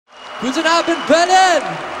Guten Abend, Berlin!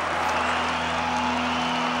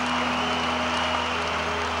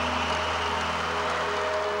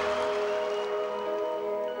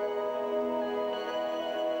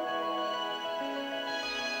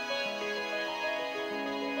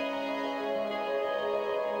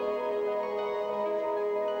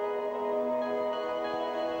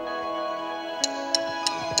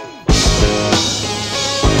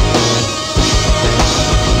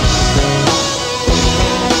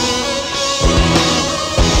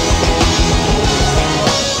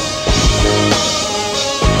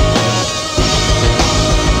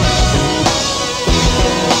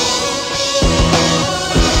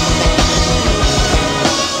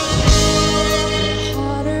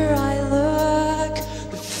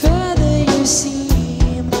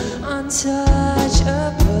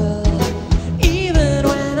 Untouchable, even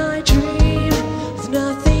when I dream of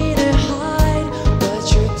nothing to hide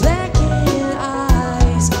but your blackened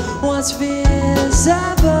eyes. What's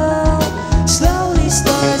visible slowly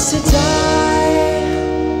starts to die.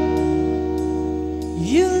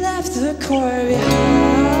 You left the core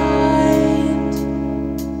behind.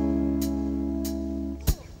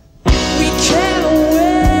 We can't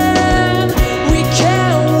win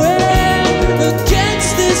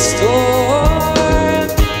against this storm.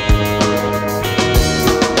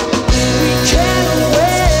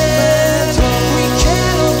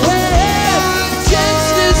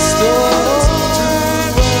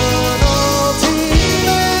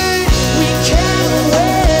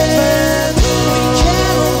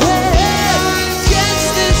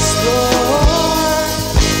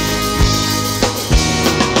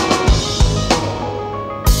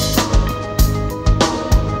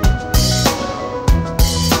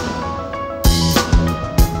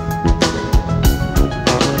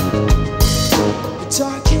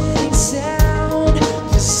 Darkening sound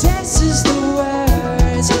possesses the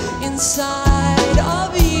words inside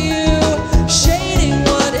of you, shading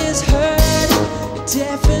what is heard, a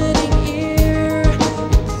deafening ear. It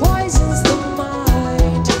poisons the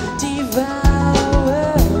mind,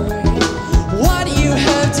 devouring what you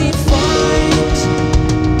have defined,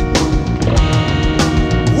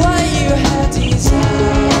 what you have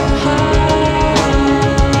designed.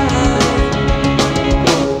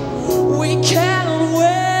 We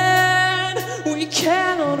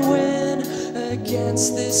cannot win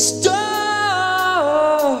against this storm.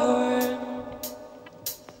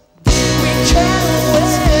 We cannot win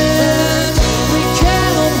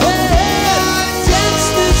against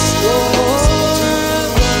this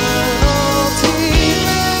storm.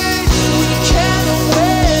 We cannot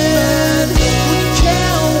win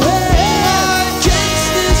against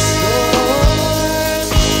this storm.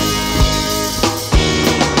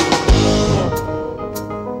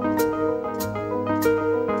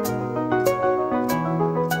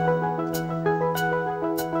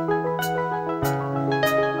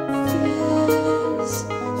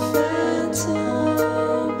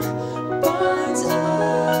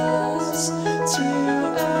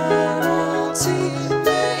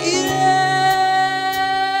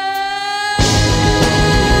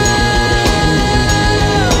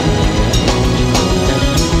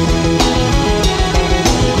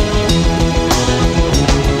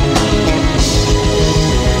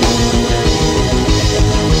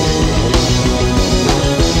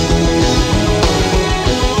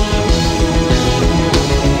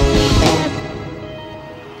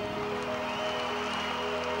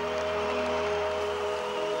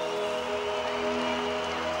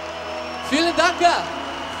 Vielen Dank!